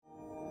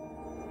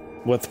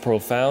With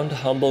profound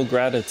humble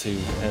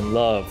gratitude and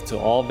love to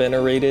all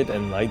venerated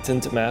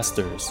enlightened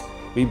masters,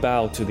 we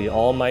bow to the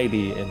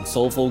Almighty in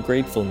soulful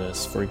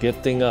gratefulness for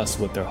gifting us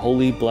with their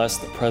holy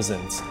blessed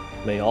presence.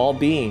 May all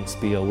beings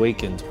be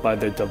awakened by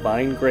their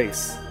divine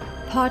grace.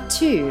 Part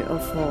 2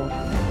 of 4.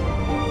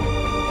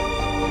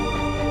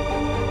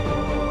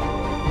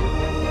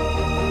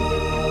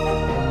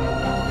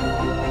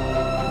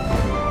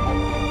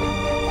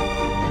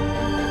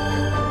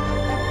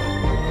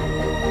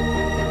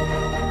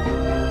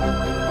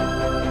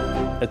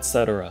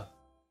 Etc.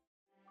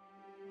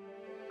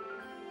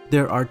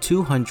 There are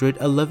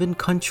 211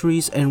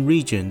 countries and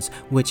regions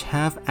which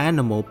have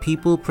animal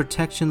people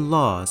protection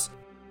laws.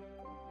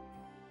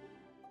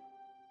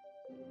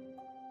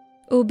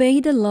 Obey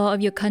the law of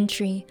your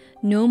country.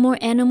 No more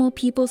animal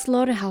people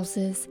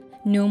slaughterhouses.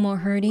 No more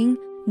hurting.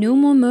 No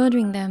more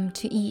murdering them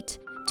to eat,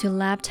 to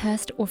lab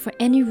test, or for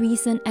any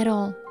reason at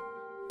all.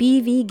 Be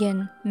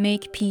vegan.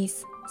 Make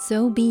peace.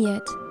 So be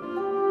it.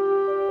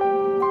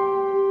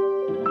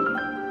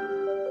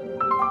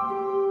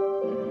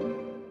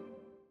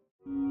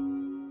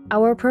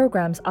 Our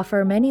programs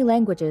offer many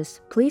languages.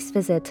 Please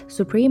visit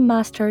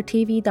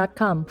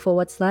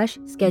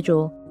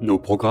suprememastertv.com/schedule. Nos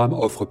programmes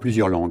offrent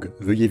plusieurs langues.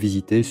 Veuillez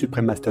visiter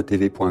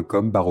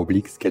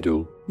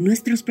suprememastertv.com/schedule.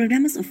 Nuestros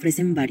programas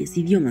ofrecen varios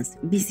idiomas.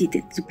 Visite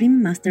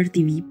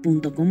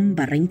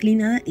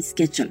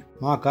suprememastertv.com/schedule.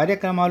 మా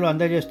కార్యక్రమాలు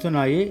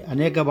అందజేస్తున్నాయి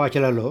అనేక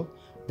భాషలలో.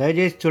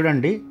 దయచేసి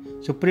చూడండి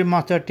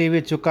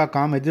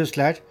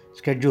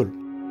suprememastertv.com/schedule.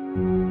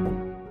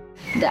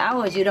 The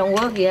hours you don't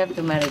work, you have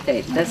to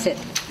meditate. That's it.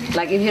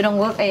 Like if you don't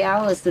work 8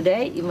 hours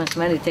today, you must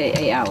meditate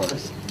 8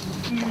 hours.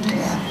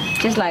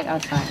 Yeah. Just like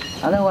outside.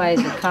 Otherwise,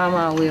 the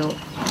karma will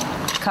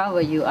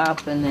cover you up,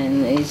 and then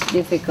it's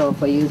difficult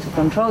for you to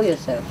control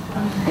yourself.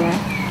 Yeah,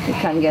 you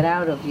can't get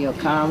out of your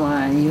karma,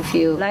 and you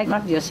feel like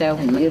not yourself,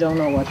 and you don't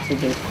know what to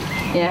do.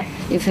 Yeah,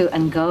 you feel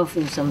engulfed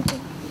in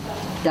something,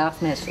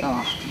 darkness or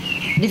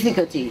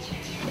difficulties.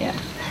 Yeah,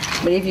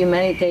 but if you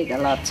meditate a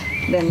lot,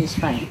 then it's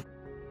fine.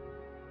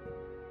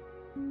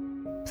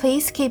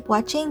 Please keep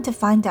watching to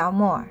find out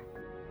more.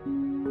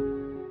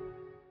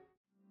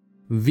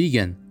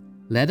 Vegan.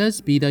 Let us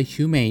be the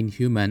humane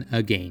human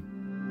again.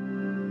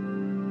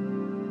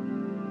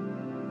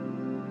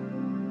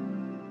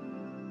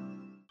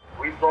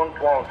 We don't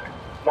want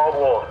more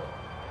war.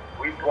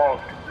 We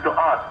want to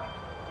ask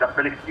the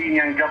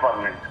Palestinian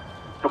government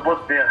to put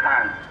their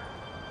hands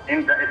in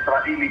the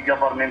Israeli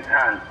government's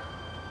hands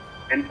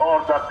in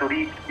order to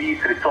reach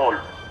peace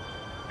resolve,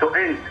 to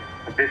end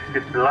this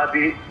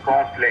bloody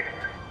conflict.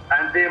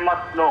 And they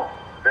must know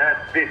that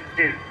this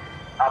is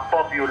a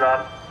popular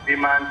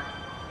demand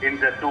in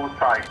the two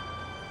sides.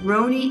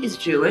 Roni is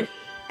Jewish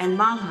and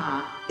Maha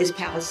is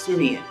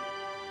Palestinian,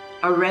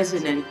 a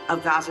resident of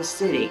Gaza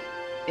City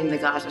in the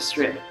Gaza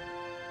Strip.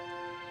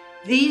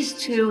 These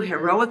two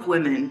heroic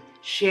women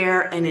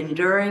share an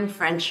enduring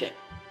friendship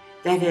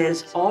that has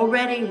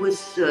already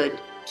withstood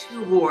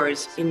 2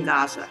 wars in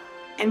Gaza.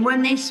 And when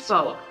they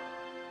spoke,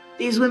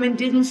 these women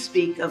didn't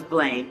speak of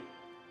blame.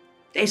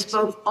 They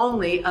spoke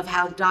only of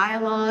how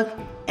dialogue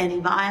and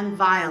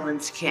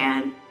violence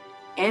can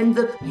end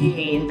the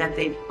pain that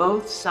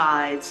both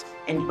sides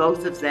and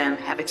both of them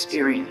have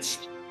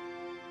experienced.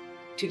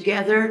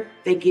 Together,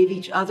 they give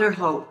each other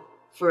hope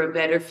for a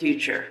better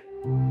future.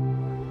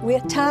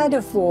 We're tired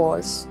of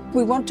wars.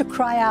 We want to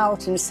cry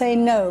out and say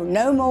no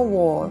more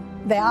war.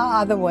 There are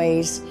other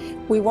ways.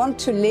 We want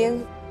to live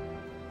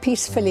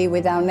peacefully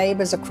with our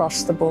neighbors across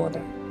the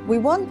border. We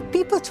want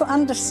people to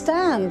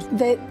understand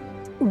that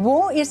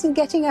war isn't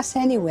getting us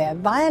anywhere.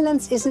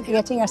 Violence isn't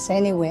getting us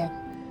anywhere.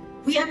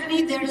 We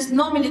agree there is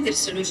no military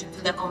solution to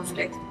the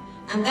conflict,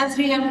 and that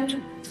real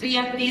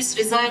peace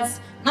resides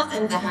not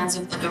in the hands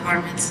of the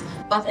governments,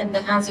 but in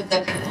the hands of the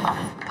people,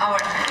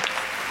 our hands.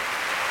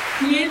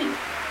 Real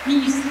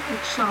peace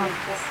shall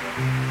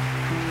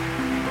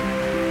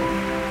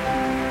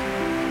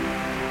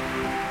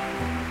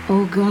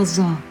Oh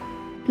Gaza,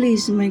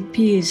 please make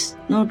peace,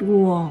 not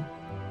war.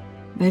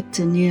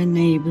 Better near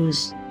neighbors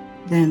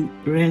than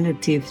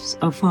relatives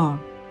afar.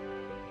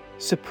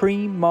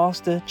 Supreme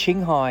Master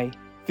Qinghai,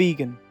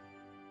 vegan.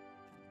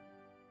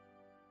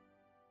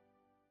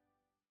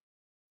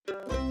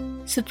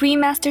 Supreme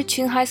Master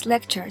Qinghai's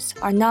lectures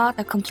are not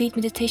a complete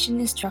meditation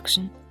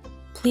instruction.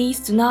 Please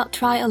do not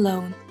try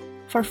alone.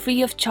 For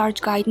free of charge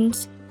guidance,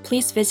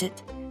 please visit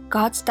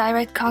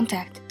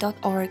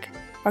godsdirectcontact.org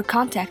or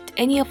contact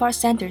any of our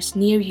centers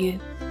near you.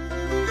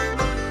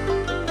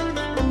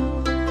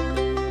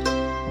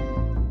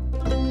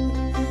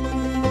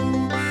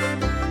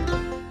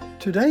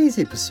 Today's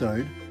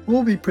episode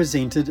will be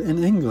presented in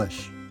English,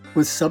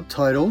 with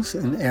subtitles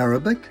in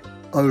Arabic,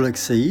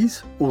 Olaxese,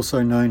 also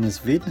known as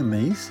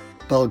Vietnamese,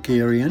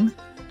 Bulgarian,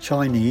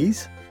 Chinese,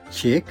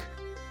 Czech,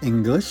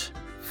 English,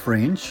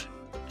 French,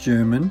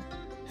 German,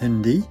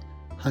 Hindi,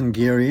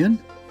 Hungarian,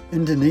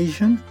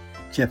 Indonesian,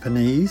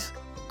 Japanese,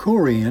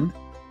 Korean,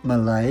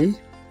 Malay,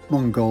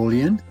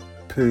 Mongolian,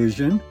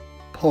 Persian,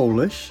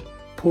 Polish,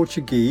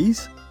 Portuguese,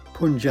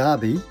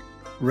 Punjabi,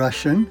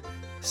 Russian,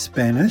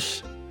 Spanish,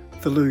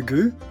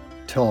 Telugu,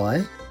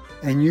 Thai,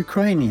 and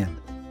Ukrainian,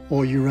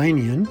 or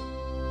Uranian.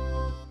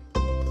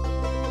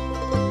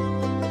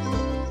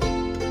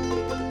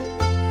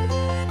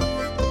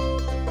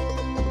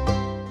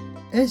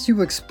 As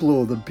you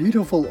explore the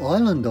beautiful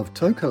island of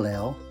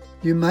Tokelau,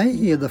 you may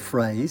hear the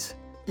phrase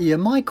Ia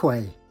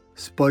Maikwe,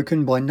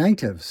 spoken by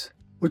natives,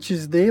 which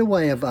is their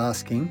way of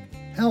asking,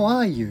 "How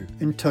are you?"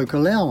 in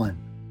Tokelauan.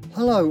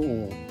 Hello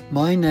all,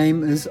 my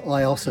name is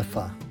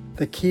Iosifa.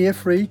 The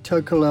carefree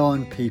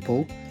Tokelauan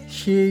people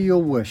share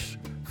your wish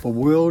for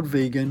world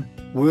vegan,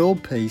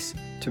 world peace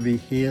to be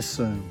here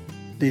soon.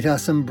 Let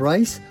us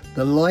embrace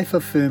the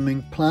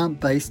life-affirming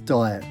plant-based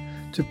diet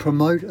to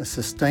promote a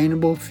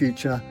sustainable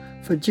future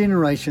for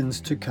generations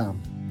to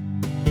come.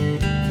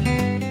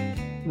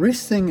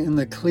 Resting in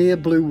the clear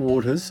blue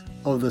waters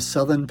of the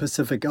southern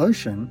Pacific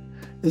Ocean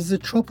is the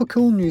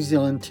tropical New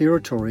Zealand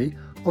territory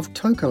of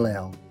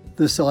Tokelau.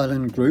 This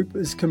island group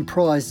is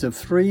comprised of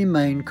 3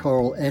 main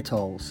coral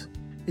atolls,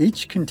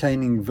 each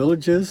containing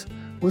villages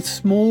with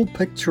small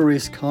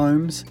picturesque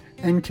homes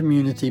and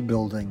community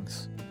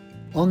buildings.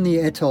 On the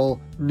atoll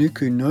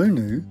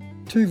Nukunonu,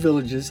 2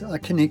 villages are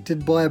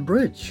connected by a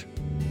bridge.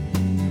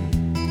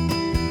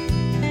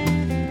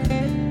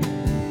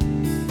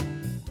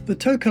 The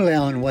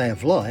Tokelauan way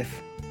of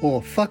life,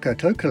 or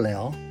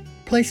Whakatokelau,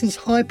 places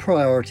high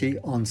priority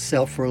on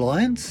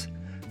self-reliance,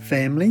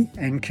 family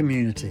and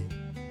community.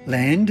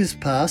 Land is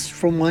passed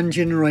from one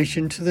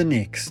generation to the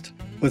next,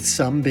 with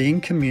some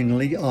being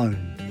communally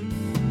owned.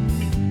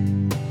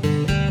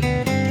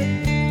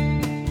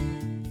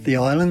 The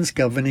island's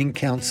governing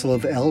council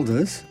of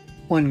elders,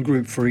 one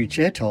group for each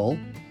atoll,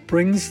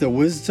 brings the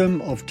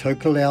wisdom of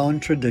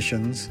Tokelauan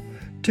traditions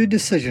to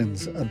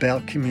decisions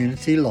about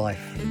community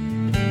life.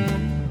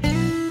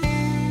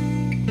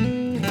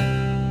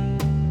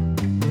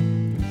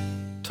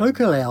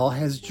 Tokelau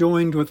has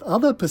joined with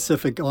other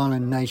Pacific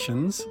Island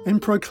nations in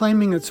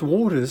proclaiming its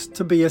waters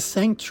to be a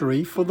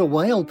sanctuary for the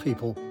whale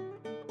people.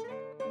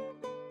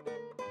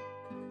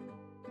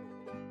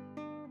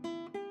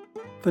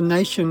 The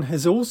nation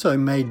has also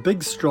made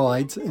big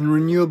strides in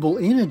renewable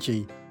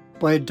energy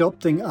by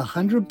adopting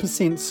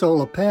 100%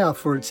 solar power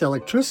for its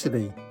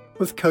electricity,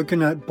 with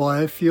coconut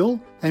biofuel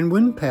and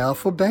wind power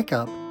for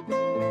backup.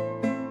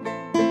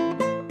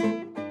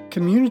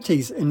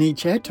 Communities in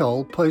each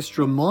atoll post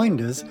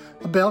reminders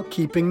about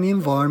keeping the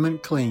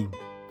environment clean.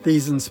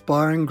 These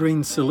inspiring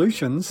green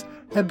solutions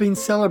have been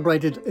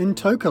celebrated in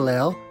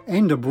Tokelau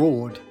and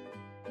abroad.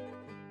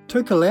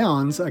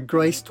 Tokelauans are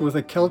graced with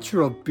a culture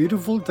of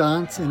beautiful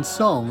dance and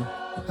song,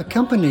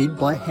 accompanied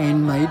by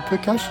handmade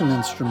percussion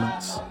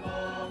instruments.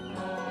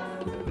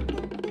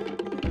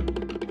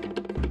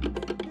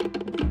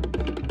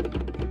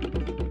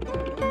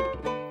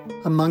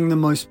 Among the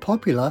most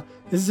popular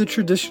is the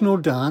traditional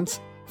dance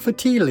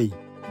Fatili.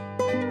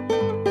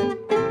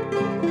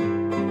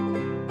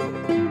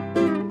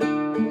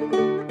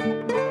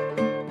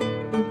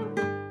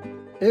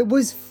 It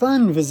was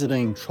fun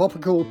visiting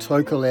tropical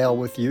Tokelau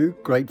with you,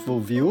 grateful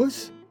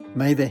viewers.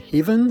 May the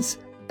heavens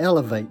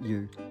elevate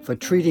you for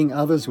treating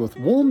others with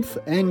warmth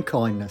and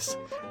kindness,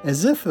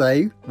 as if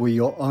they were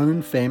your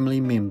own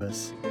family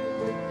members.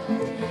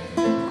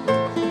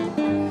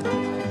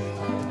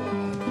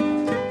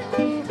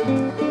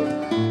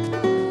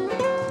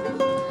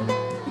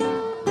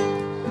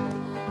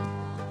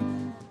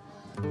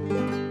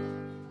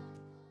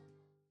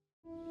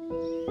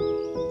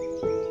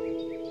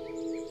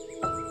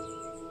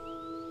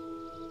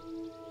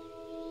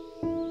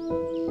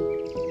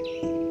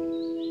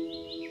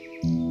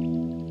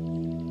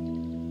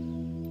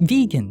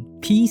 Vegan,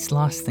 peace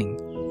lasting.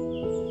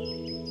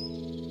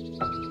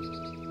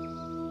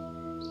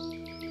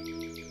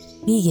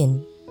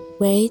 Vegan,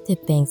 way to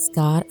thank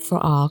God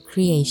for all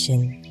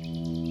creation.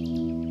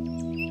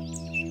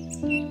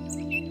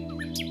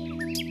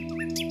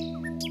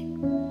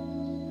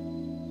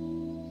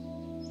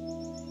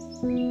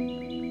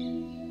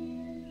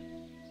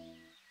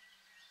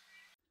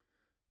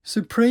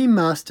 Supreme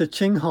Master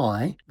Ching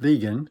Hai,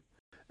 vegan,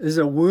 is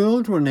a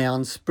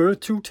world-renowned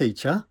spiritual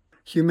teacher,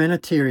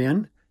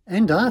 humanitarian,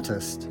 and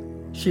artist.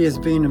 She has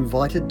been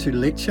invited to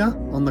lecture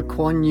on the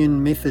Kuan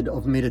Yin method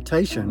of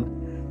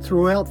meditation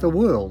throughout the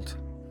world.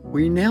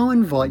 We now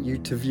invite you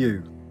to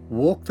view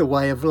Walk the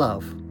Way of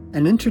Love,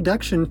 an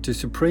introduction to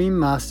Supreme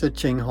Master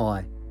Ching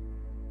Hai.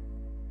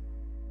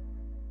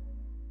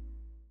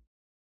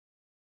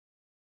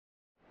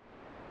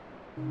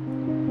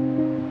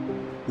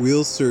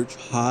 We'll search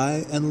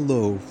high and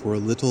low for a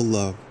little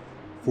love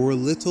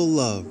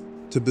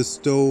to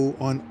bestow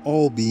on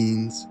all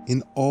beings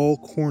in all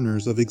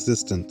corners of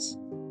existence.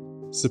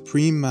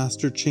 Supreme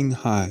Master Ching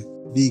Hai,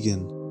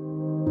 vegan.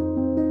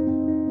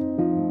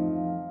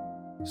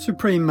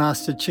 Supreme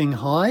Master Ching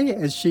Hai,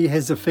 as she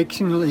has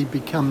affectionately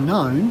become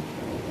known,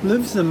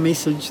 lives a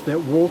message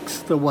that walks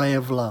the way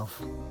of love.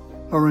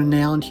 A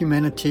renowned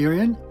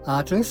humanitarian,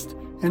 artist,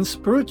 and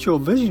spiritual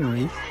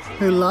visionary,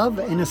 her love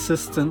and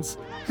assistance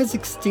has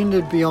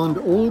extended beyond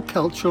all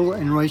cultural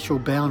and racial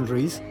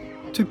boundaries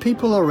to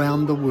people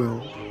around the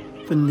world.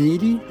 The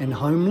needy and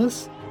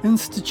homeless,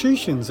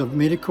 institutions of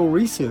medical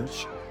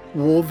research,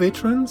 war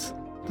veterans,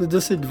 the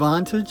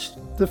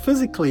disadvantaged, the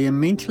physically and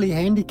mentally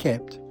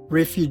handicapped,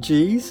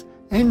 refugees,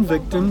 and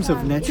victims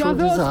of natural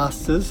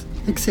disasters,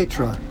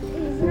 etc.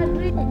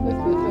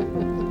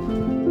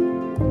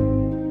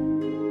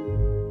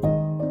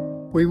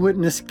 We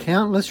witness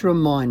countless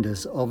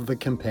reminders of the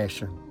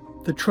compassion,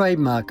 the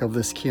trademark of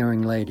this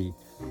caring lady,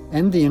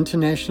 and the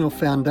international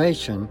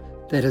foundation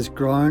that has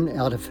grown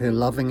out of her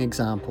loving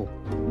example.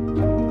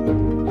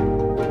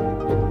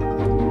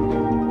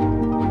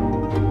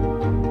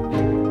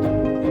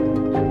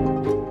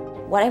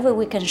 Whatever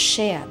we can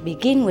share,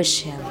 begin with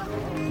sharing.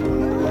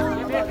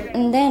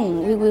 And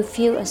then we will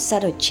feel a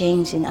subtle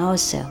change in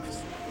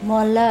ourselves.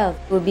 More love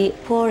will be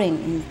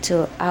pouring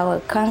into our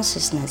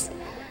consciousness,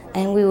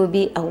 and we will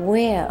be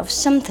aware of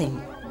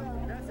something.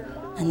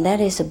 And that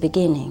is a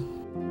beginning.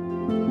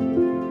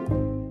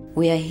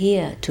 We are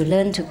here to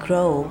learn to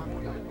grow,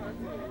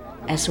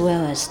 as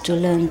well as to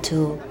learn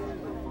to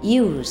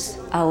use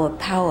our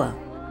power,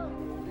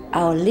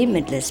 our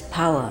limitless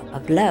power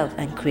of love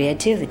and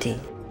creativity,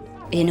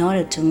 in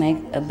order to make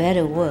a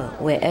better world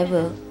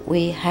wherever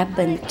we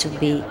happen to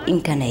be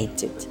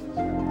incarnated.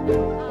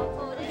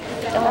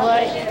 Don't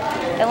worry,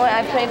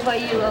 I pray for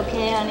you,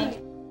 okay, honey?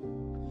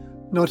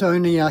 Not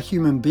only are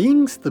human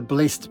beings the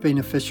blessed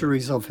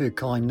beneficiaries of her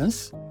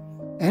kindness,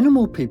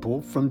 animal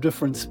people from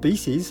different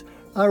species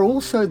are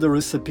also the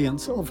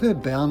recipients of her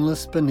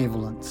boundless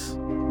benevolence.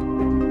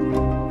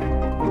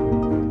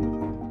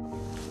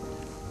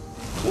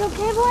 You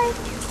okay, boy?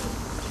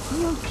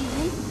 You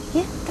okay?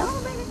 Yeah, come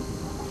on, baby.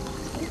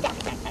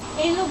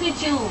 Hey, look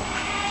at you.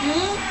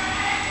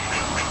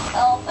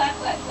 Oh, quack.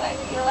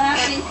 You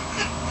happy?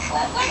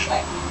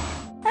 Quack.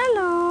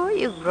 Hello,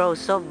 you grow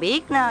so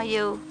big now,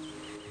 you.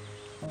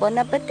 Bon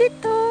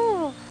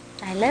appetito.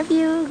 I love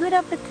you. Good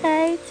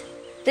appetite.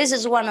 This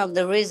is one of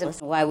the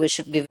reasons why we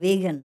should be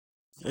vegan.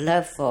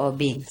 Love for all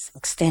beings,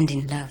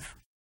 extending love.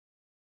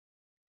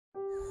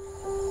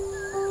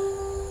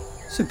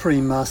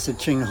 Supreme Master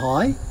Ching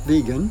Hai,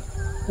 vegan,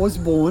 was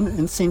born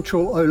in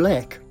central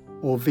Olac,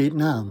 or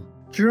Vietnam.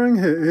 During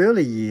her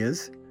early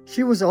years,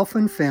 she was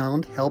often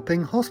found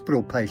helping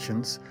hospital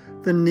patients,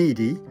 the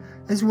needy,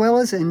 as well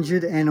as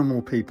injured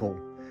animal people,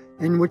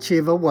 in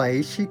whichever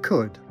way she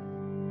could.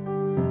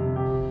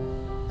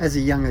 As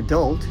a young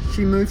adult,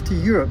 she moved to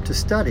Europe to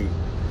study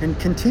and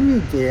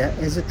continued there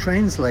as a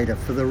translator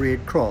for the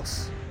Red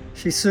Cross.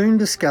 She soon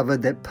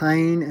discovered that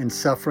pain and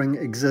suffering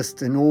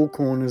exist in all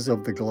corners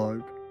of the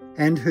globe,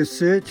 and her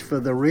search for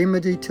the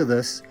remedy to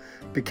this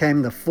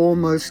became the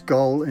foremost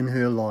goal in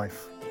her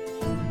life.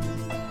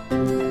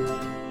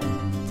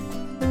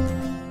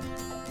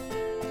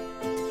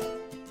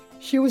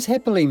 She was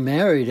happily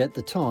married at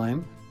the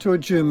time to a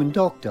German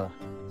doctor,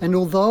 and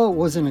although it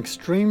was an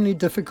extremely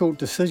difficult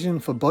decision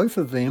for both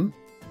of them,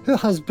 her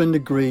husband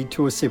agreed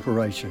to a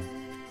separation.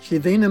 She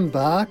then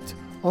embarked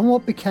on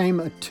what became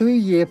a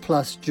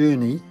 2-year-plus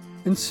journey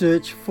in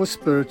search for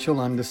spiritual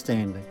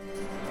understanding.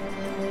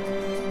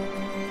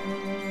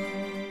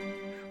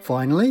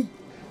 Finally,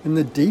 in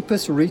the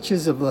deepest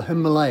reaches of the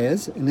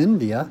Himalayas in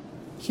India,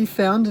 she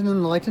found an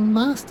enlightened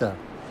master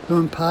who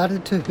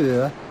imparted to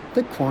her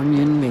the Kuan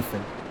Yin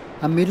method,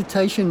 a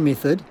meditation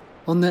method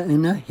on the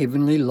inner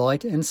heavenly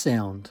light and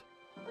sound.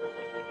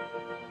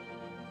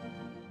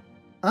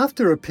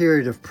 After a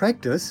period of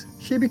practice,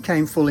 she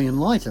became fully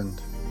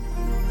enlightened.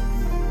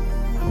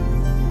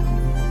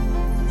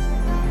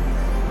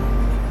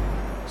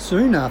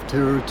 Soon after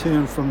her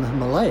return from the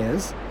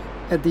Himalayas,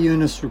 at the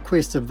earnest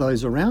request of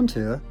those around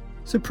her,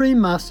 Supreme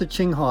Master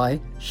Ching Hai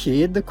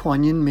shared the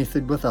Kuan Yin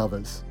method with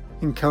others,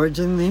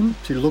 encouraging them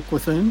to look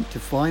within to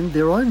find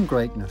their own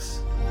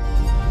greatness.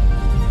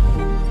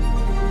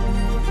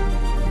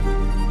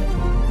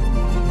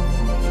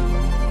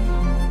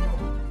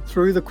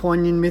 Through the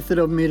Kuan Yin method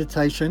of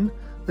meditation,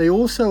 they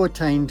also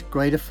attained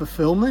greater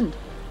fulfillment,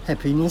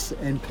 happiness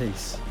and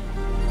peace.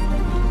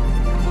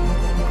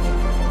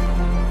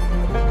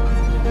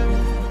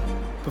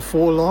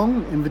 Before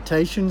long,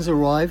 invitations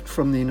arrived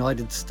from the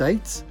United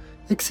States,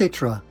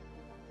 etc.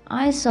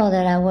 I saw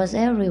that I was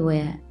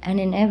everywhere and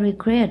in every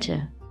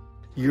creature.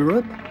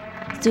 Europe.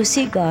 To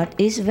see God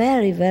is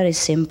very, very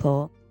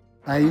simple.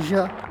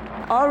 Asia.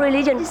 All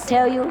religions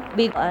tell you,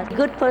 be a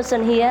good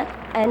person here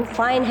and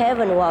find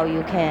heaven while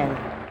you can.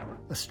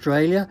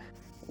 Australia.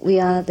 We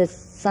are the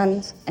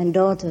sons and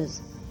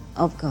daughters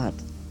of God.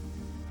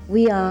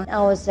 We are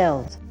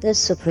ourselves, the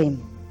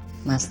Supreme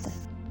Master.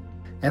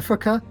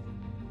 Africa.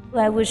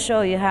 I will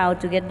show you how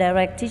to get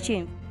direct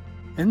teaching.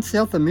 And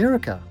South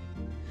America.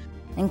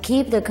 And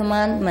keep the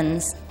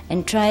commandments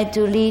and try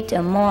to lead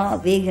a more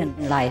vegan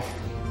life.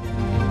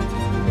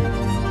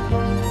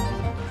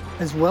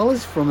 As well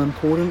as from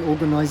important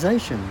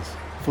organizations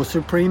for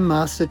Supreme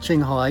Master Ching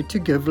Hai to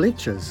give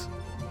lectures.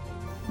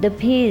 The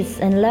peace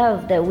and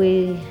love that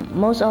we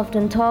most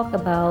often talk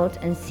about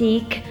and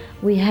seek,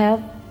 we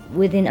have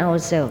within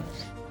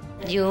ourselves.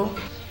 You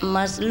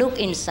must look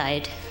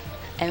inside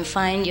and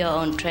find your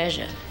own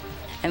treasure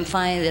and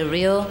find the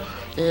real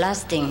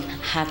lasting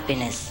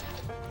happiness.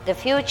 The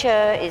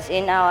future is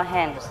in our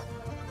hands.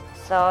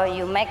 So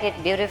you make it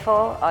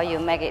beautiful or you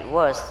make it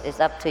worse. It's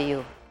up to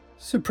you.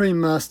 Supreme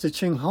Master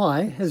Ching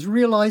Hai has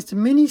realised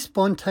many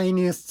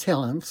spontaneous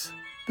talents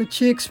that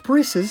she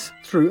expresses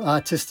through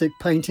artistic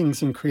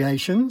paintings and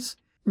creations,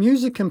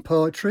 music and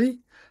poetry,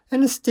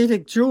 and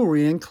aesthetic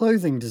jewellery and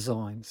clothing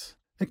designs,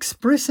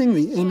 expressing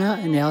the inner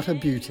and outer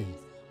beauty.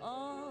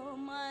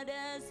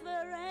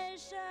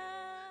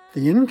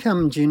 The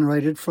income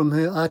generated from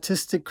her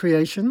artistic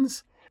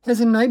creations has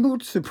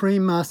enabled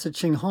Supreme Master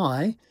Ching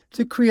Hai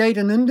to create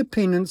an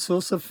independent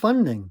source of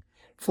funding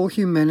for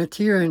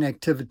humanitarian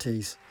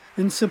activities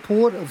in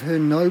support of her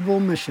noble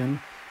mission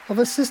of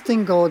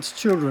assisting God's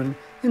children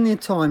in their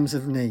times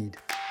of need.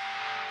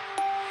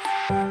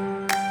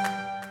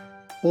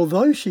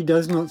 Although she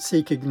does not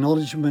seek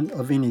acknowledgement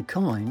of any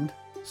kind,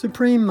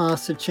 Supreme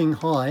Master Ching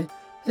Hai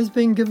has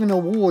been given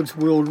awards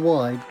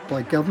worldwide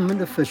by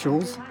government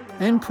officials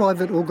and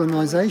private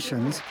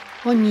organisations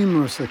on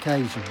numerous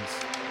occasions.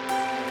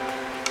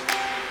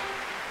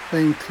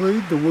 They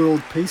include the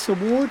World Peace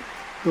Award,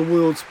 the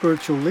World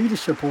Spiritual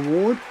Leadership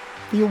Award,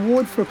 the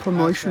Award for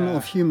Promotion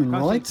of Human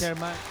Rights,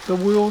 the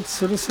World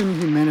Citizen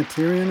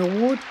Humanitarian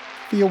Award,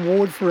 the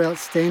Award for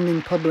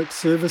Outstanding Public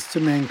Service to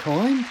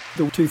Mankind,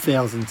 the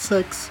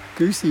 2006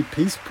 Goosey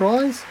Peace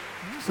Prize,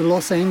 the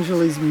Los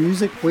Angeles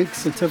Music Week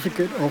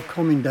Certificate of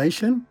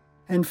Commendation,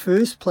 and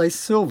first place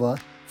silver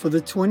for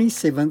the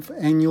 27th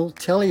Annual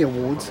Tally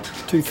Awards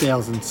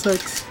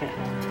 2006.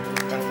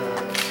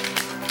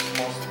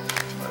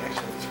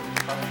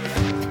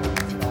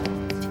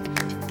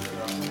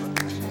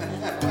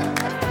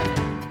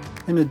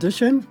 In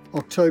addition,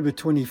 October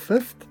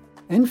 25th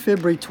and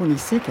February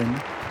 22nd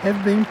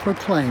have been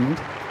proclaimed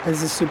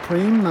as the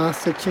Supreme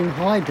Master Ching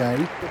Hai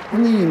Day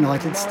in the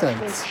United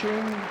States.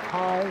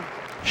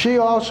 She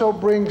also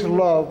brings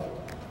love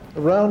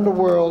around the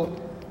world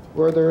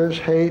where there is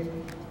hate.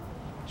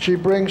 She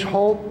brings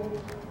hope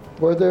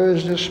where there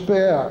is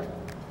despair.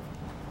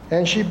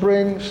 And she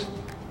brings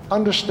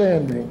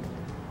understanding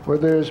where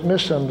there is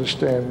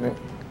misunderstanding.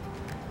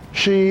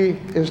 She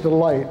is the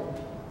light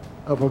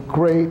of a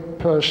great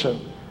person,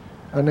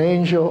 an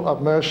angel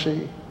of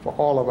mercy for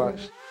all of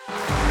us.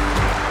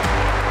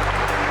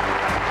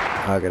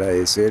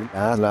 Agradecer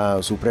a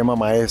la Suprema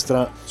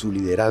Maestra su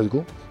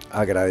liderazgo,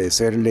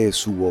 agradecerle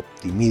su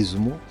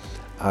optimismo,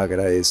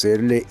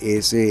 agradecerle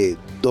ese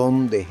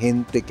don de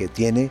gente que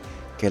tiene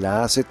que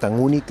la hace tan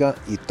única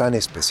y tan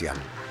especial.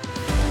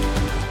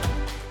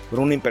 Fue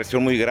una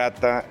impresión muy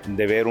grata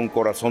de ver un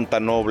corazón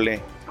tan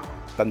noble,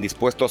 tan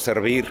dispuesto a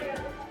servir.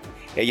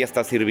 Ella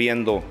está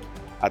sirviendo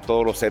a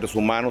todos los seres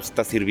humanos,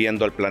 está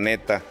sirviendo al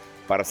planeta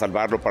para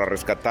salvarlo, para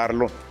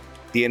rescatarlo.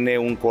 Tiene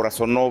un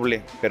corazón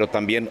noble, pero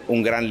también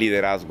un gran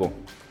liderazgo.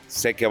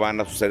 Sé que van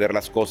a suceder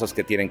las cosas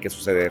que tienen que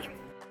suceder.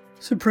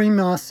 Supreme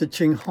Master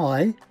Ching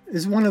Hai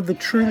is one of the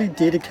truly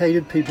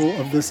dedicated people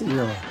of this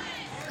era,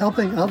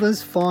 helping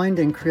others find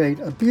and create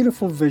a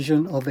beautiful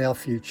vision of our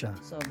future.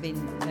 So been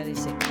very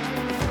sick.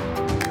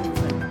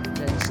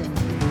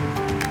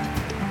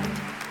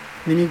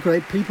 Many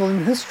great people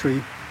in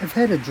history have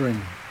had a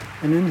dream,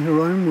 and in her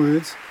own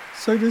words,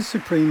 so does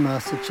Supreme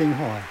Master Ching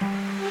Hai.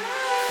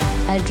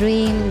 I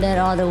dream that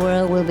all the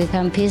world will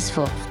become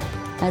peaceful.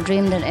 I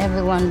dream that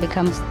everyone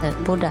becomes the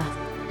Buddha.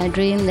 I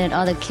dream that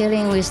all the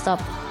killing will stop.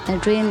 I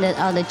dream that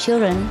all the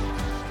children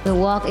will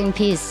walk in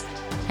peace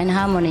and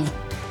harmony.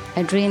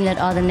 I dream that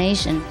all the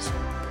nations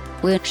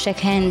will shake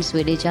hands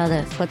with each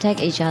other,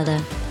 protect each other,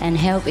 and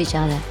help each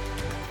other.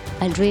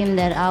 I dream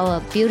that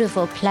our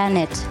beautiful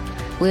planet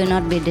will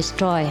not be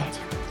destroyed.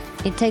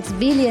 It takes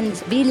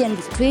billions,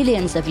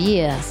 trillions of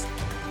years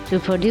to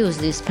produce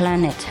this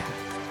planet.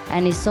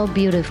 And it's so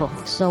beautiful,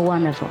 so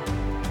wonderful.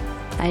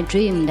 I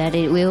dream that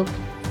it will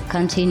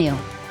continue,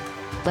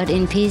 but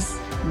in peace,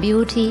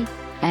 beauty,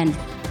 and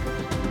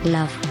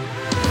love.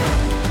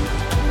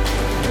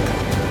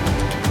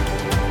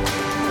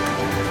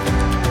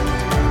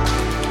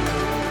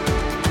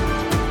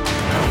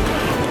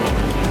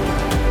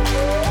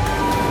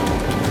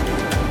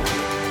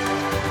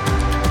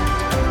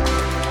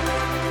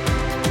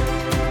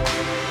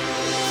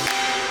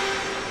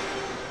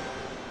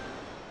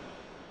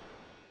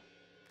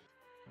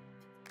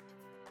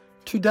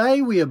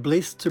 Today we are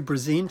blessed to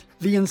present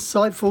the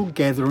insightful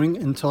gathering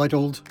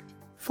entitled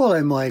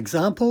Follow My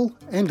Example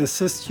and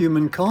Assist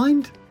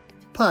Humankind,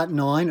 Part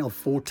 9 of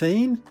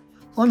 14,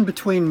 on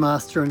Between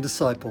Master and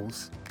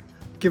Disciples,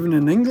 given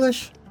in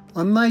English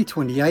on May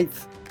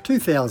 28th,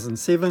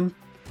 2007,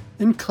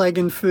 in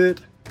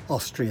Klagenfurt,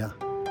 Austria.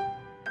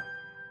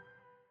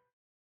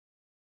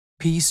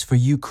 Peace for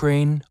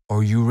Ukraine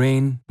or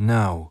Ukraine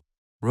now.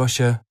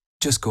 Russia,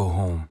 just go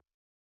home.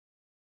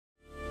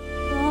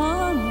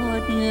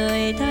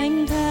 Người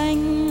thanh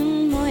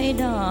thanh, môi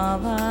đỏ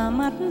và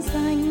mắt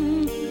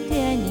xanh,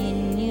 tia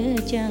nhìn như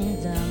trăng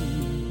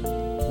rằm,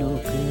 nụ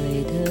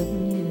cười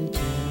thơm như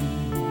trầm.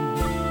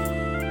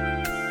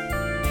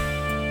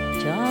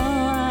 Cho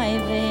ai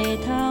về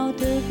thao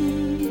thức,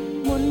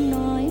 muốn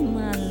nói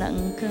mà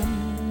lặng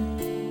câm,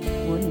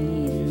 muốn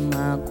nhìn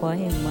mà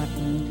quay mặt,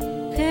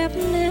 khép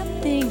nếp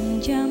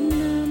tình trăm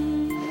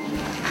năm.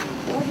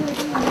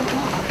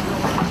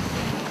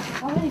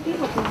 How many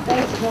people can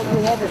stay because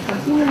we have a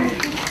continuity?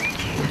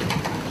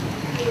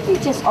 We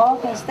just all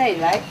can stay,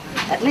 right?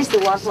 At least the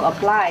ones who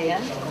apply,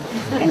 yeah?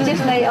 And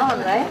just lay on,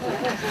 right?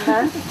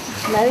 Huh?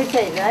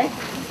 Meditate, right?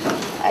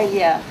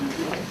 Yeah.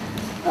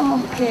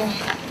 Okay.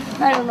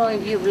 I don't know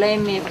if you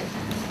blame me.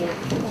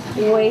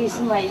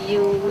 Waste my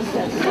youth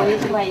and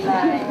waste my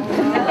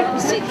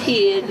life. Sit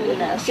here,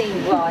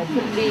 think, well, I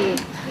could be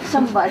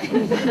somebody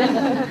in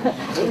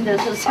the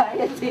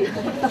society.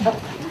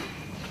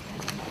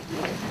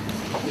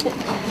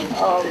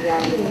 Oh,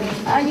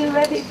 God. Are you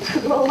ready to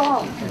go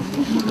home?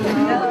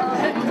 No.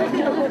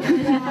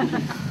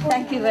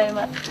 Thank you very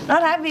much.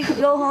 Not happy to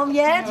go home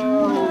yet?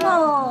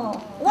 No.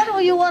 What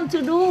do you want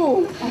to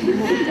do?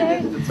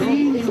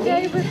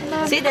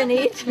 Sit and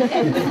eat.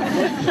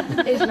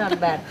 It's not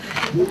bad.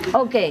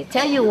 Okay,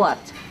 tell you what.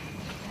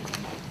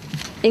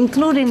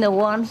 Including the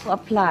ones who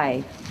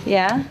apply,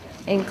 yeah?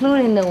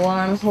 Including the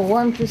ones who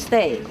want to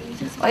stay.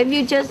 Or if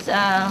you just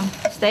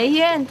stay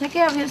here and take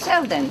care of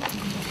yourself then.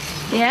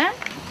 Yeah?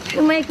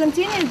 You may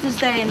continue to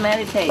stay and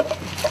meditate.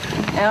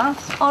 Yeah?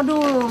 Or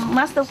do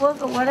master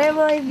work or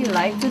whatever if you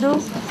like to do.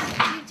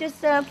 You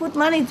just put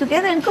money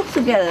together and cook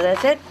together,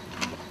 that's it.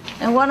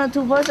 And 1 or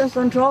 2 persons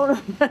control the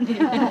money.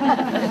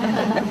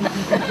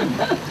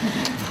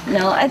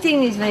 No, I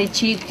think it's very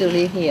cheap to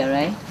live here,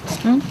 right?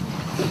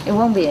 It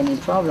won't be any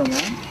problem,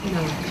 right?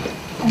 No.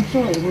 I'm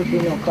sure it would be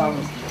no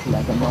problem.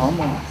 Like a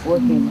normal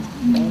working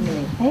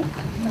family. Hey?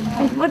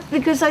 But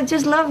because I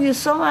just love you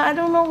so much, I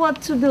don't know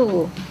what to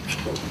do.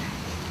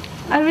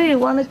 I really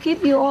want to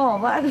keep you all,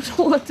 but I don't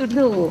know what to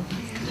do.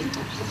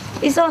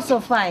 It's also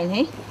fine,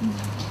 hey?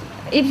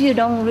 If you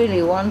don't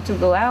really want to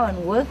go out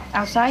and work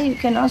outside, you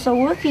can also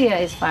work here,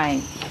 it's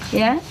fine.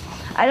 Yeah?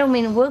 I don't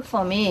mean work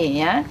for me,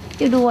 yeah?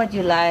 You do what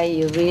you like,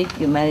 you read,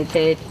 you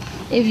meditate.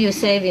 If you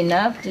save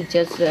enough to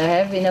just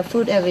have enough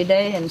food every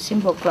day and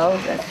simple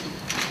clothes,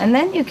 and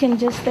then you can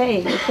just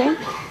stay, okay?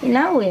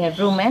 Now we have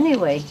room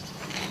anyway.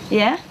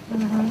 Yeah?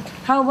 Mm-hmm.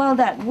 How about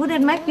that? Would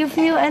it make you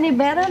feel any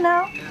better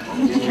now?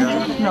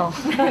 No.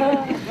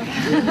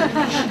 You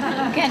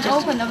can't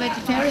open a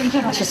vegetarian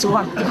shop. Just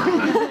one.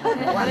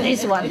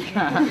 This one.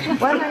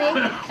 What,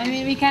 honey? I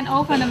mean, we can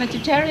open a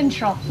vegetarian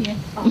shop here.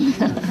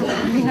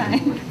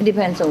 It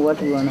depends on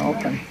what you want to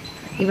open.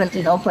 Even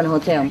in open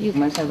hotel, you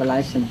must have a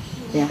license.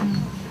 Yeah.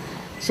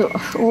 So,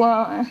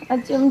 well, I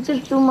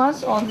just too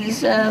much all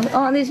this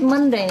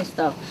mundane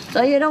stuff.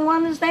 So you don't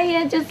want to stay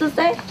here just to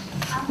stay?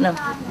 No.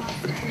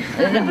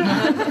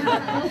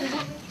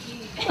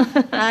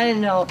 I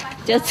don't know,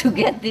 just to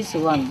get this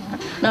one.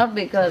 Not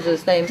because to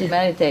stay to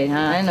meditate, huh?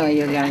 I know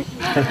you guys.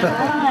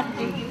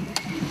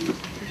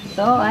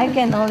 So I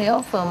can only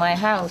offer my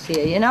house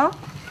here, you know?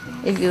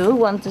 If you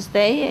want to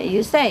stay,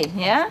 you stay,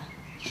 yeah?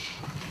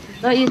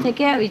 So you take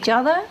care of each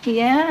other,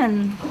 yeah,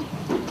 and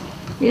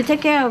you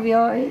take care of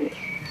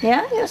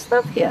your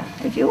stuff here,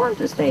 if you want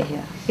to stay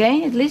here.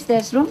 Okay, at least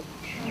there's room.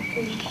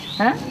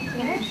 Huh?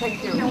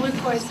 Thank you.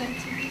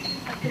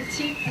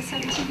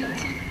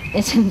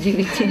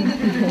 SMGBT.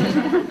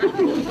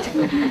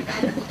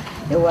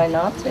 Yeah, why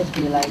not? If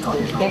you like.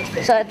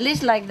 Okay. So at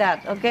least like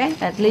that, okay?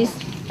 At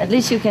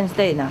least you can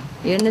stay now.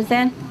 You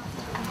understand?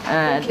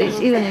 At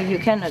least even if you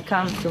cannot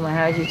come to my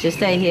house, you just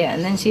stay here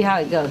and then see how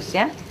it goes.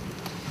 Yeah?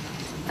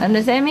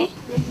 Understand me?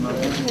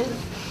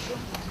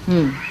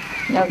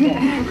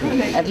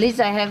 Okay. At least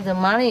I have the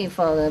money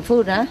for the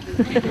food, huh?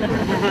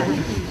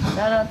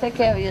 No, take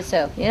care of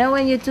yourself. You know,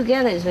 when you're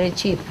together, it's very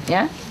cheap,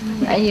 yeah?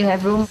 And you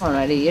have room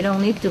already. You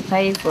don't need to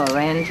pay for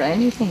rent or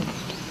anything.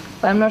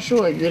 But I'm not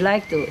sure if you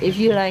like to. If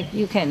you like,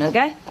 you can,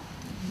 okay?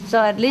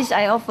 So at least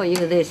I offer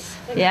you this,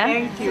 yeah?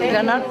 Thank you.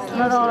 Because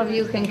not all of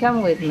you can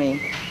come with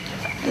me.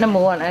 Number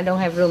one, I don't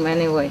have room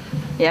anyway,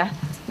 yeah?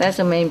 That's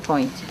the main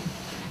point.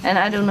 And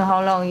I don't know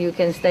how long you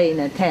can stay in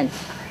a tent.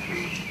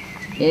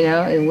 You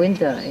know, in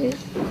winter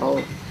it's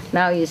cold.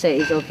 Now you say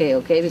it's okay,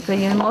 because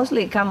you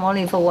mostly come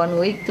only for 1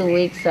 week, 2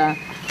 weeks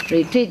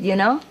retreat, you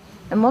know?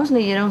 And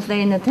mostly you don't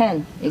stay in the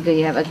tent because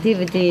you have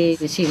activity,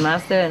 you see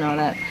master and all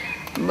that.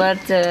 But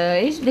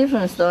it's a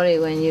different story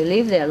when you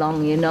live there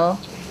long, you know?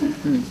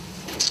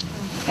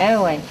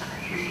 Anyway,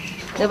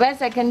 the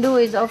best I can do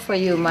is offer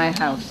you my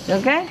house,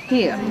 okay?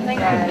 Here.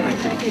 Thank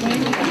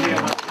you.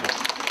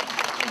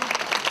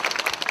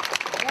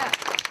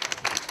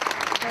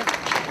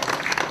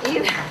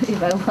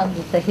 If I want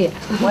to stay here,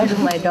 why do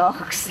my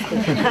dogs?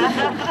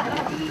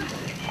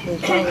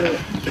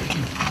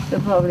 They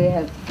probably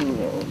have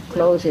to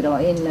close it or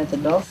in, let the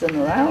dogs run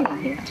around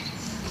in here.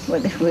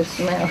 But they will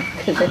smell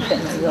because they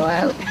cannot go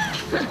out.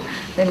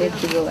 They need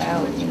to go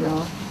out, you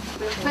know.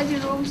 20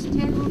 rooms,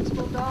 10 rooms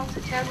for dogs,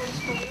 10 rooms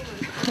for women.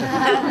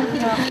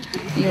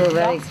 You are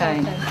very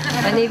kind.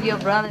 And if your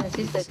brother and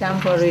sister come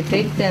for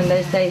retreat, then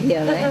they stay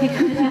here, right?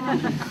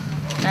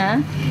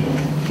 Huh?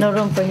 No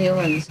room for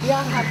humans.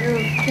 Yeah, have your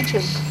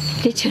kitchen.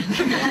 Kitchen.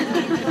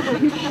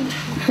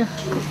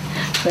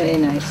 Very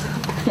nice.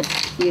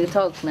 You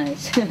talk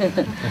nice.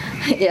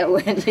 Yeah,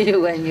 when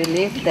you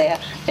live there,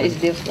 it's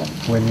different.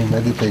 When you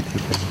meditate, you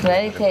can.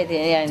 Meditate,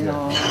 yeah, I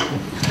know.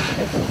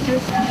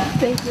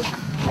 Thank you.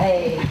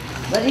 Hey,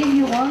 but if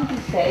you want to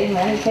stay,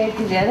 meditate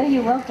together,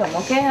 you're welcome,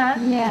 okay, huh?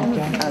 Yeah.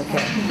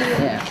 Okay.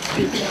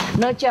 Yeah.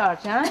 No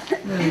charge, huh?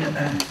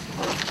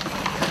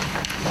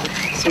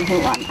 Xin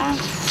không oán ăn.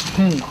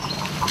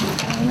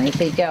 Mấy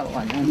khi cho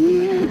oán ăn.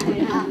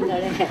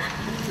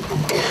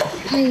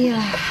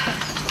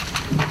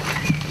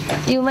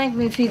 You make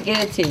me feel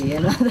guilty, you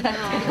know that?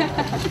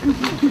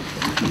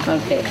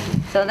 Okay,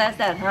 so that's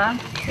that, huh?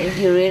 If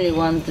you really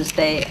want to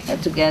stay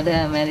together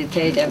and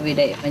meditate every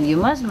day, and you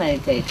must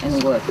meditate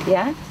and work,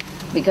 yeah?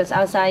 Because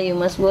outside you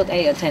must work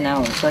 8 or 10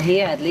 hours. So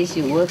here at least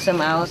you work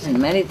some hours and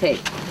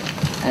meditate,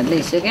 at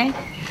least, okay?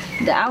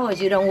 The hours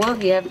you don't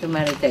work, you have to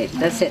meditate,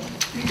 that's it.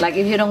 Like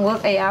if you don't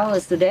work 8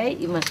 hours today,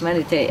 you must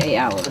meditate 8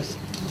 hours.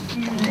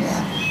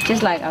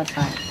 Just like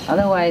outside.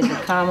 Otherwise the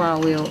karma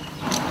will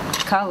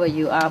cover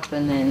you up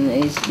and then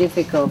it's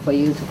difficult for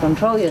you to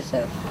control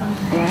yourself.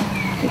 Yeah?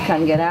 You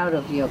can't get out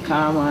of your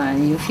karma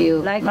and you feel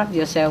like not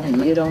yourself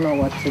and you don't know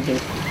what to do.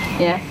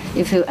 Yeah?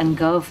 You feel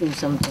engulfed in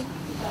something,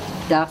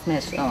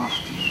 darkness or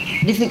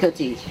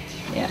difficulty.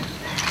 Yeah.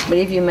 But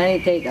if you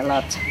meditate a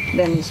lot,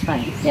 then it's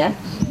fine. Yeah?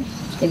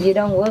 If you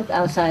don't work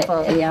outside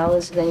for 8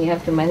 hours, then you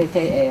have to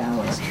meditate 8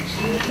 hours.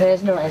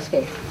 There's no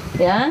escape.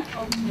 Yeah?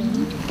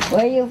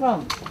 Where are you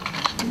from?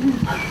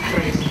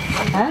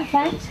 Huh?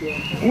 France?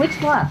 Which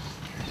part?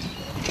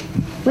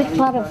 Which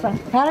part of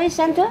France? Paris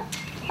Center?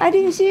 I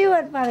didn't see you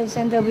at Paris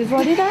Center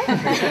before, did I?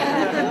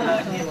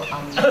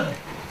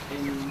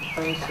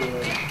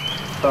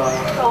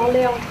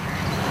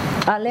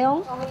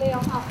 Orléans?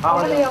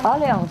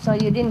 Orléans. So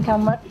you didn't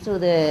come much to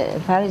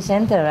the Paris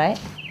Center, right?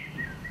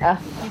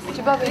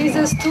 He's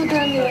a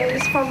student,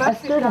 he's from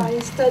Africa,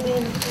 he's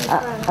studying in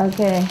France.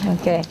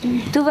 Ok.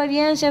 Tout va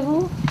bien chez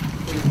vous?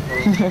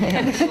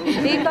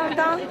 T'es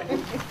content?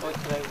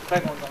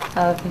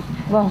 Ok.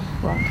 Bon.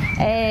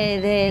 Et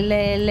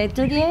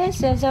l'étudier,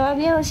 ça va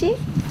bien aussi?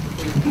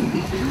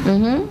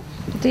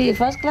 Tu es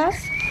first class?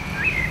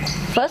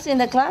 First in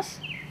the class?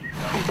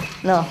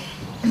 No.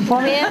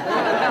 Premier?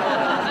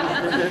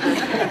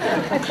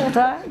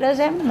 Toi,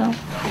 deuxième? Non.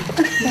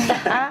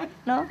 Ah,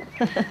 non?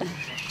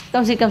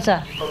 Comme ci, comme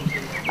ça.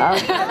 Ah.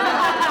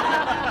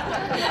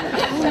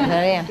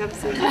 Rien.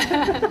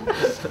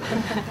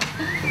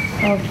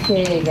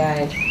 Okay,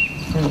 guys.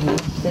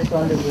 Just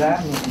want to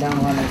grab me,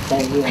 don't want to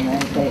stay here and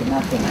meditate,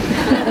 nothing.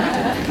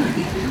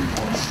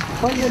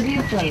 What's the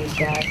difference,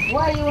 guys?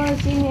 Why you want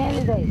to see me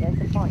every day? That's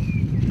the point.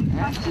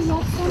 After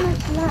not so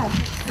much love.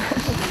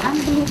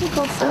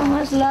 Unbelievable. So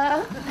much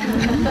love.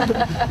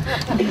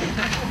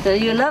 So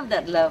you love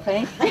that love,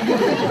 eh?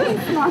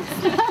 It's not.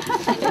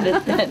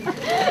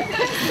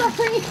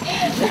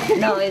 Sorry.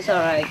 No, it's all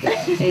right.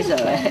 It's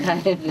all right. I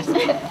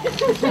understand.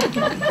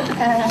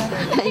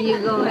 You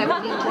go have a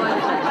good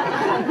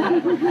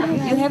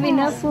boyfriend. You have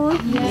enough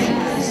food?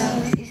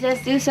 Yes. Is there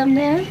still some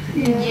there?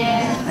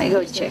 Yes. I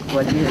go check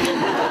what you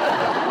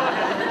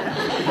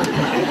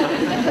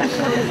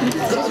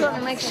just want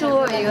to make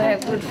sure you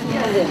have good food.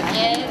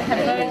 Yes,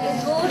 very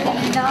good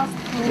enough.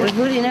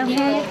 Good enough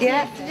food?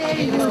 Yeah?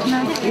 Very good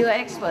enough. You're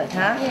expert,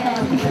 huh?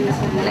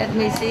 Yeah. Let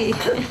me see.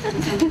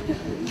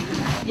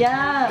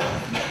 Yeah,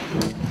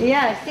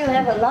 I still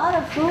have a lot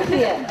of food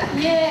here.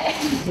 Yeah.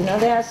 You know,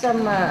 there are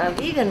some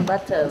vegan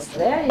butters,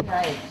 very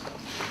nice.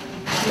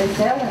 They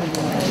sell them,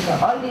 the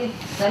olive,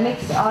 they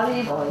mix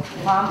olive oil,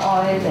 palm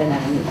oil,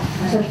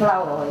 and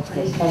sunflower oil.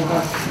 Tastes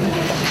fantastic.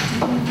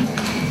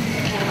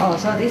 Oh,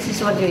 so this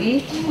is what you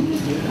eat?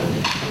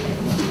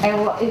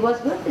 And it was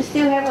good to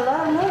still have a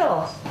lot of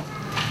noodles.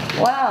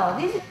 Wow,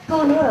 this is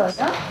good noodles,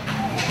 huh?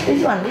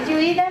 This one, did you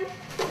eat them?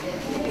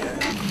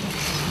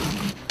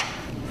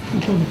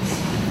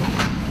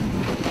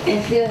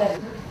 And still have,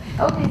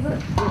 okay,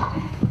 good.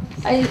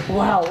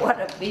 Wow, what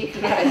a big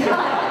rice.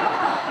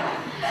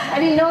 I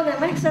didn't know they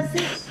make such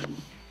things.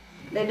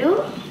 They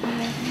do?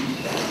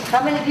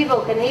 How many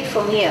people can eat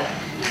from here?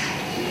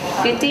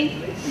 50?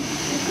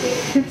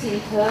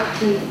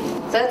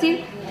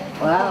 30?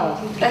 Wow,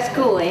 that's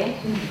cool, eh?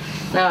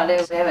 Now they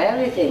have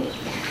everything.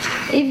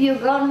 If you're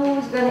gone,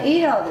 who's going to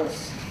eat all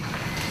this?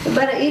 You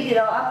better eat it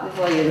all up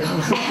before you go.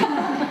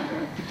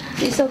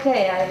 It's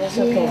okay, it's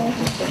okay.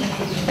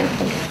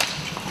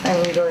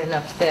 I'm going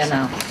upstairs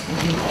now.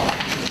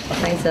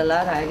 Thanks a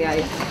lot,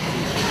 guys.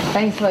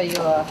 Thanks for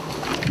your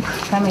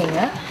coming,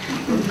 huh?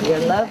 Your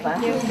love, huh?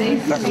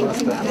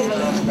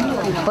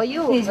 For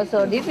you, it's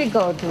so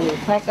difficult to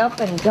pack up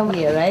and come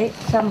here, right?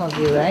 Some of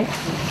you, right?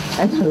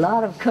 And a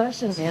lot of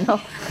cushions, you know.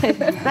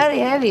 Very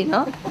heavy,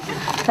 no?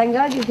 Thank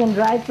God you can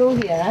drive through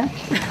here, huh?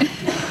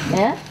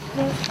 Yeah?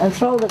 And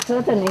throw the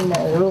curtain in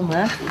the room,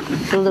 huh?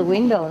 Through the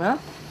window, no?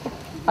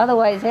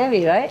 Otherwise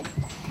heavy, right?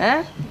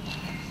 Huh?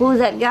 Who's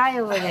that guy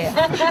over there?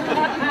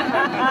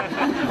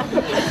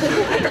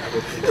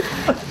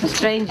 A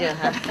stranger,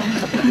 huh?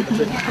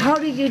 How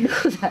did you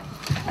do that?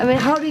 I mean,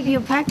 how did you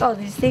pack all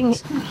these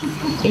things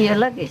in your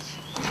luggage?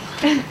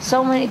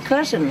 So many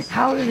questions.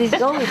 How did it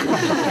go?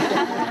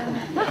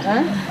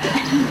 Huh?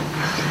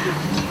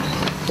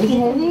 Is it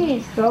heavy?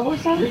 It's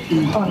troublesome?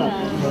 Oh no.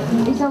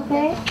 It's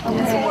okay?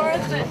 It's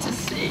worth it to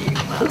see.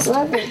 It's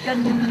worth it.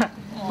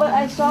 But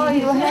I saw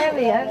you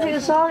heavy. I feel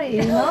sorry,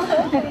 you know?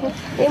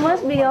 It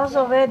must be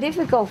also very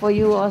difficult for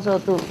you also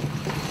to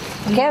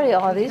carry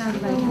all this.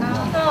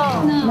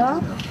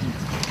 No?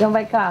 Don't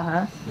by car,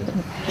 huh?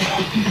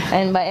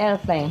 And by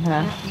airplane,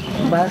 huh?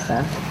 Bus,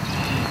 huh?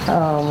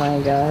 Oh my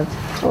God.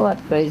 What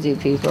crazy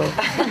people.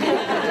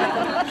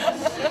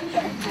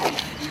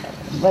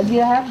 But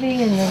you're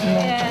happy in this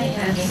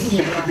place.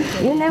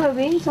 You've never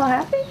been so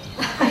happy?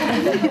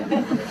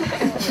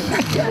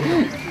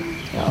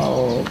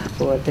 Oh,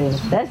 poor thing.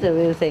 That's the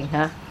real thing,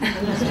 huh?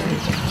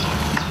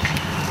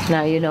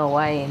 Now you know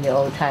why in the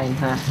old time,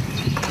 huh?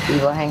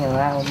 People hang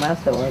around with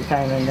Master all the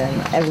time and then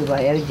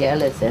everybody is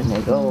jealous and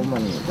they go home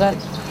and, but,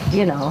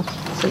 you know,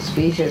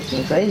 suspicious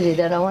and crazy.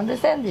 They don't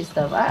understand this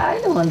stuff. I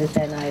don't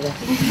understand either.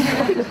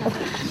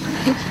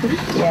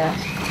 Yeah.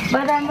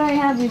 But I'm very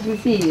happy to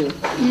see you.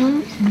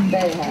 Mm-hmm.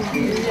 Very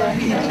happy.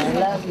 I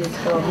love you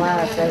so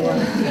much. I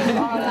want to see you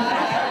all the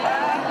time.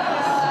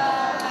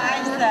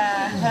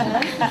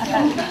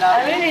 I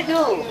really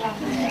do.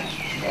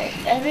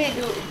 I really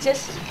do.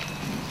 Just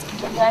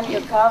sometimes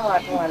your karma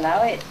to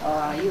allow it,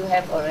 or you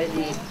have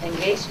already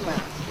engagement,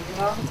 you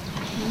know?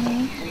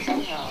 Mm-hmm. And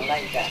somehow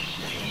like that.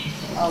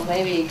 Or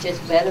maybe it's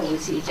just better we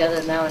see each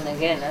other now and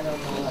again. I don't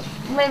know what.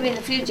 Maybe in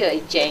the future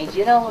it changes.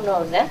 You know who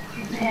knows that?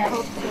 Yeah.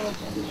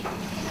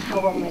 How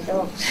about my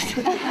dogs?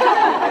 Maybe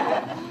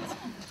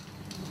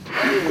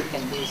we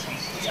can do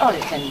something. It's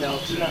only 10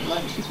 dogs, not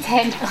much.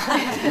 10?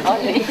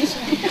 Only.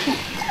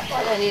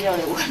 Well, they need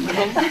only one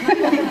room.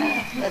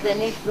 But they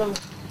need room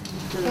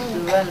to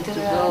run, to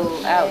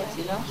go out,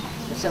 you know?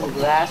 With some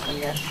grass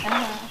and that.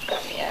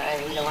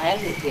 Yeah, we don't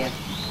have it here.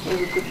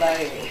 Maybe we could buy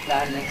a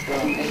car next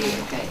door. Maybe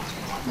okay.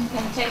 You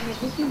can take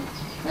it with you.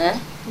 Huh?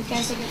 You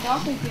can take a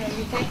dog with you.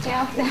 You take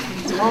care of them.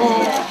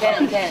 Oh,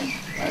 can.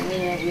 I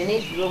mean, we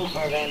need room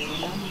for them, you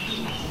know?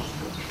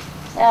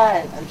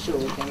 Yeah, I'm sure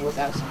we can work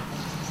out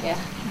something. Yeah.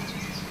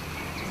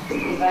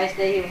 If I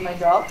stay here with my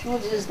dog,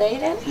 would you stay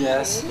then?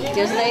 Yes.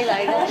 Just stay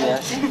like that?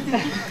 Yes.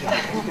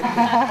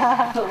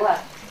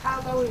 What? How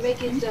about we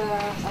make it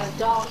a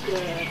dog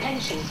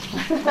pension?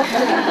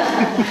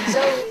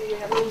 So we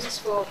have rooms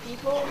for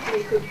people.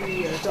 They could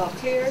be dog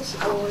carers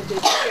or they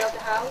take care of the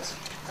house.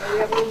 And we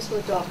have rooms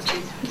for dogs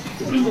too.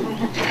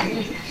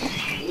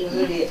 You're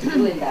really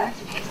doing that.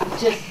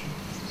 Just,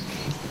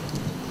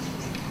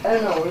 I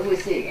don't know, we will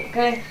see,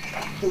 okay?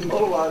 To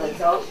move all the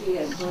dogs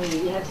here and so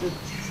you have to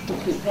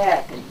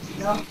prepare things,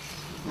 you know?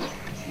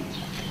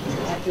 You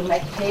have to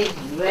make cake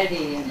ready,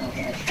 you know,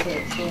 like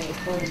cake,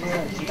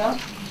 you know?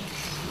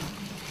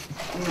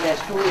 And their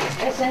food is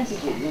very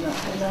sensitive, you know.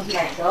 They're not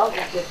like dogs,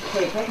 just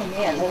take them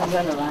here and let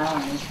them run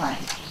around and it's fine.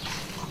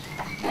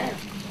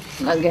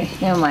 Okay,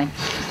 never mind.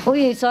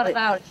 We sort it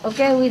out.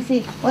 Okay, we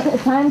see. When the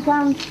time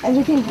comes,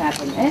 everything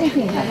happens.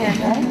 Anything happens,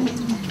 right?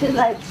 Just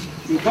like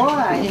before,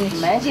 I didn't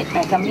imagine.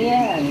 I come here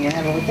and we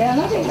have a hotel,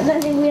 nothing.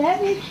 And then we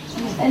have it.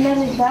 And then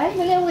it's time,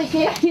 and then we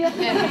care here.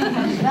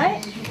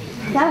 Right?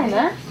 Time,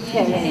 huh?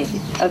 Yeah, we need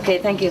it. Okay,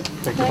 thank you.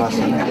 Thank you,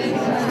 Pastor.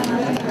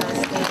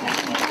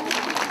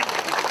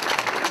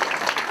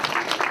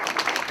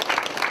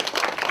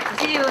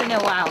 See you in a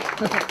while.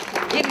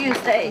 If you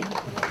stay.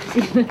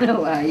 See you in a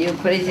while, you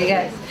crazy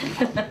guys.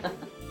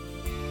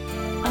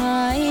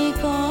 Ai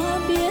có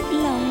biết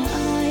lòng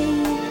ai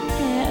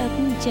ấp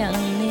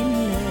chẳng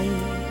nên lời,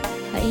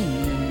 hãy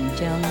nhìn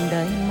trong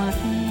đáy mắt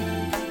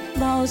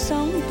bao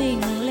sóng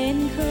tình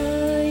lên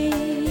khơi,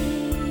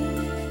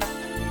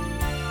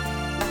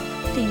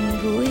 tình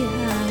vui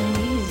hàng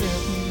lý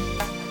rộng,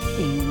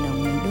 tình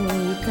nồng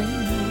đôi cánh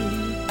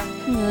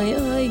môi, người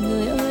ơi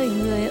người ơi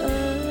người ơi.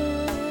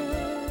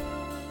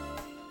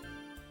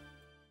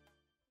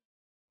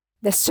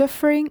 The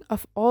suffering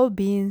of all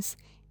beings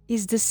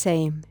is the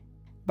same,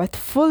 but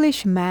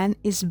foolish man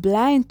is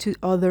blind to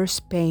others'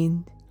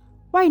 pain.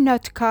 Why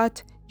not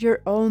cut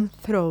your own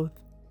throat,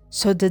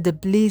 so that the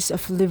bliss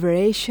of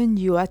liberation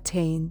you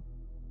attain?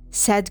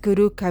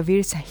 Sadhguru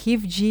Kabir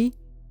Sahib Ji,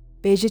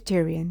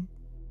 vegetarian.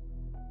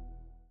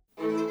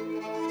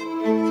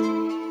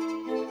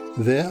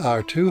 There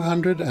are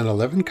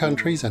 211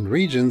 countries and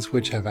regions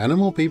which have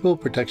animal people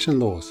protection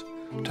laws.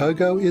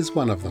 Togo is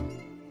one of them.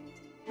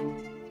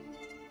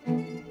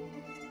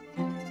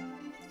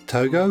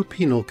 Togo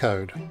Penal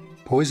Code.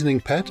 Poisoning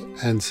pet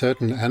and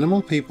certain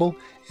animal people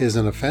is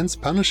an offence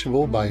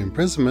punishable by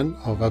imprisonment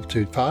of up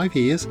to 5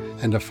 years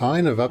and a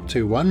fine of up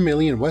to 1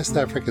 million West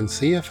African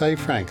CFA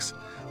francs,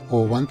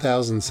 or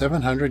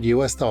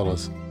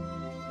 $1,700.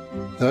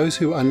 Those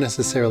who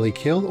unnecessarily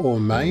kill or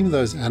maim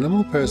those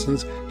animal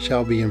persons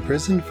shall be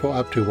imprisoned for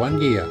up to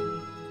 1 year.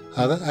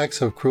 Other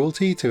acts of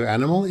cruelty to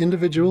animal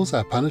individuals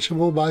are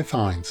punishable by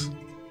fines.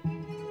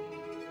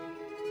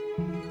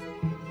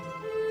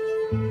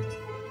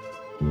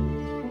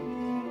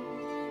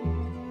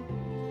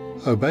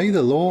 Obey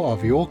the law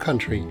of your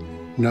country.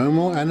 No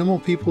more animal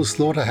people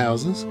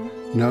slaughterhouses.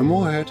 No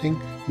more hurting,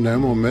 no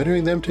more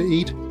murdering them to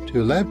eat,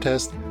 to lab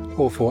test,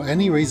 or for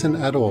any reason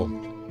at all.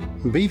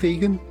 Be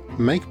vegan,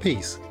 make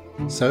peace.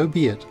 So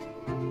be it.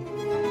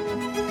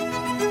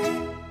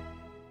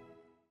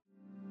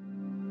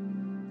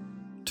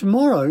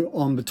 Tomorrow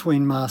on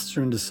Between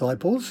Master and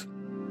Disciples.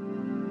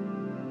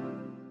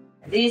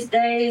 These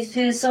days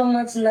feel so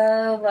much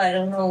love. I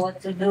don't know what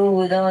to do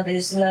with all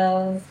this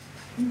love.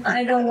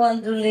 I don't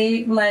want to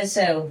leave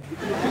myself.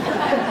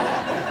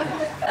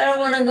 I don't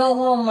want to go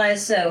home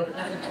myself.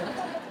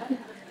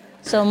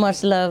 So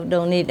much love,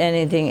 don't need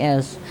anything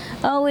else.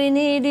 All we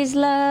need is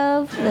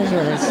love. That's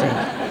what I say.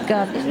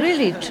 God, it's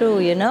really true,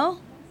 you know?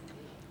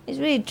 It's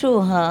really true,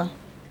 huh?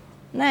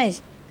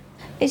 Nice.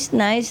 It's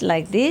nice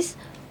like this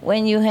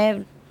when you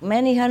have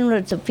many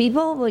hundreds of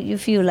people, but you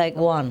feel like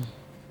one.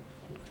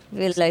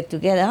 Feel like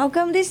together. How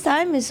come this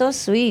time is so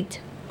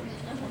sweet?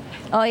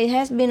 Oh, it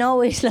has been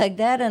always like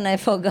that and I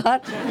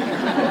forgot.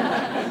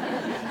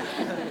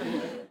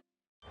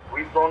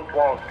 We don't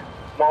want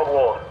more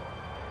war.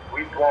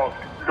 We want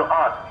to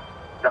ask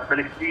the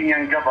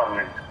Palestinian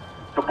government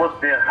to put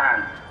their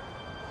hands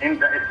in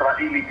the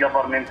Israeli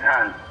government's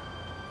hands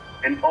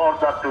in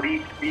order to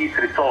reach peace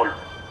resolve,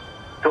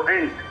 to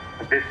end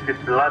this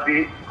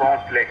bloody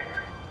conflict.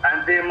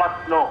 And they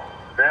must know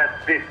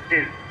that this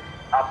is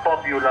a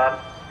popular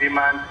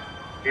demand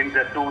in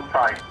the two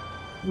sides.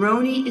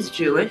 Roni is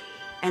Jewish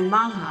and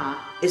Maha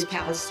is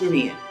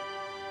Palestinian,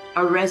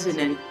 a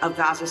resident of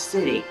Gaza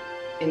City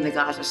in the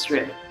Gaza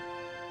Strip.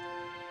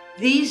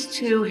 These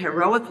two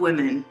heroic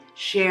women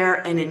share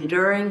an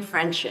enduring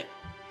friendship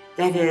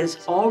that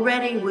has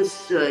already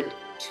withstood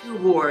 2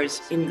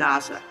 wars in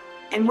Gaza.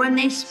 And when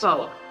they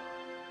spoke,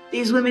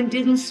 these women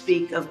didn't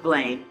speak of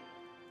blame.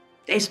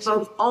 They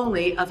spoke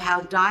only of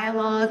how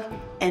dialogue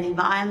and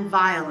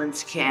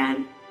violence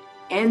can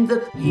end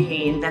the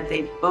pain that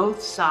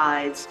both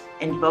sides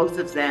and both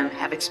of them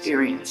have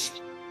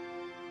experienced.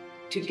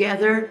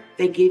 Together,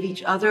 they give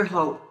each other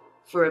hope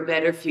for a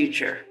better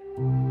future.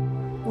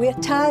 We're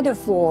tired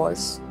of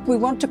wars. We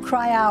want to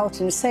cry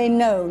out and say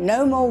no,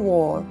 no more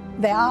war.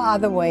 There are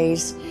other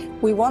ways.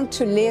 We want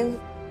to live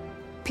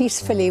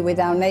peacefully with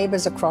our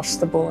neighbors across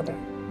the border.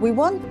 We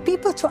want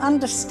people to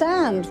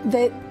understand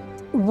that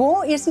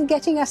war isn't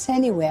getting us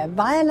anywhere.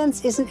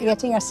 Violence isn't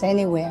getting us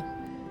anywhere.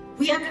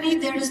 We agree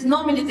there is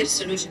no military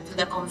solution to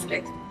the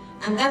conflict,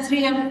 and that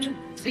real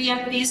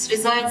peace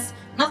resides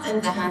not in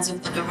the hands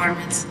of the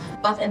governments,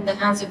 but in the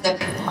hands of the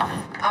people,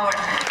 our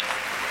hands.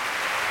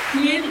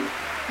 Real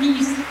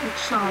peace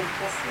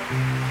şarkısı.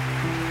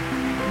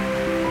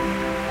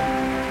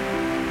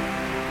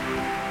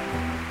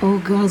 Oh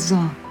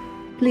Gaza,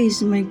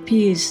 please make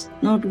peace,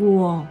 not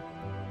war.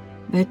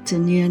 Better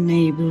near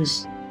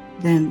neighbors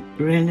than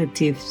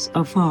relatives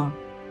afar.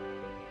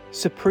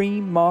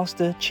 Supreme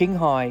Master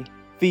Qinghai,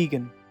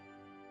 vegan.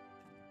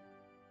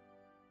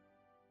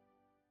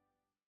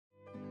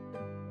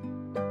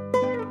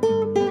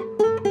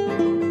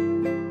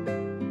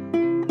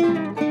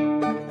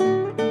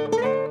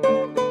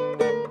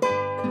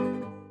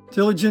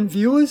 Diligent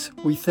viewers,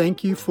 we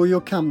thank you for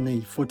your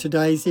company for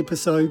today's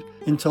episode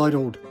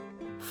entitled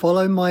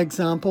Follow My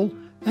Example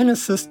and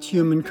Assist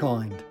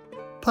Humankind,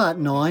 Part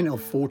 9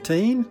 of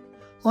 14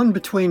 on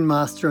Between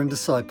Master and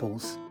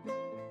Disciples.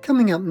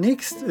 Coming up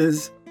next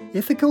is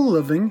Ethical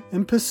Living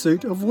in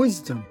Pursuit of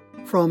Wisdom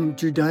from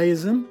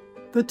Judaism,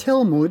 the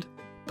Talmud,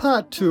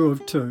 Part 2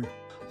 of 2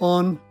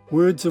 on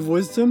Words of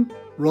Wisdom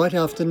right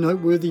after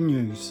noteworthy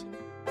news.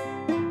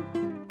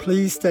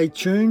 Please stay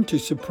tuned to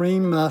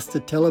Supreme Master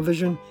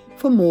Television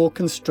for more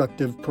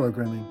constructive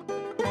programming.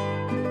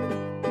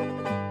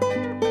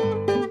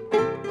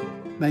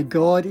 May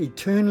God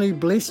eternally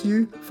bless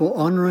you for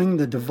honouring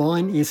the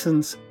divine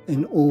essence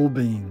in all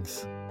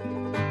beings.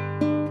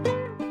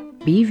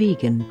 Be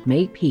vegan,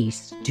 make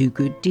peace, do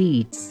good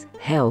deeds,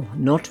 hell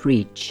not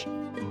reach.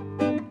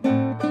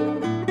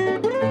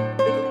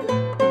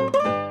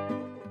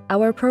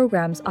 Our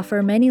programs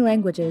offer many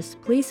languages.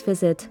 Please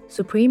visit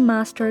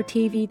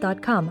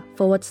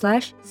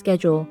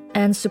suprememastertv.com/schedule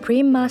and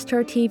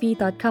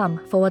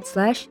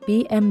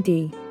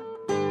suprememastertv.com/BMD.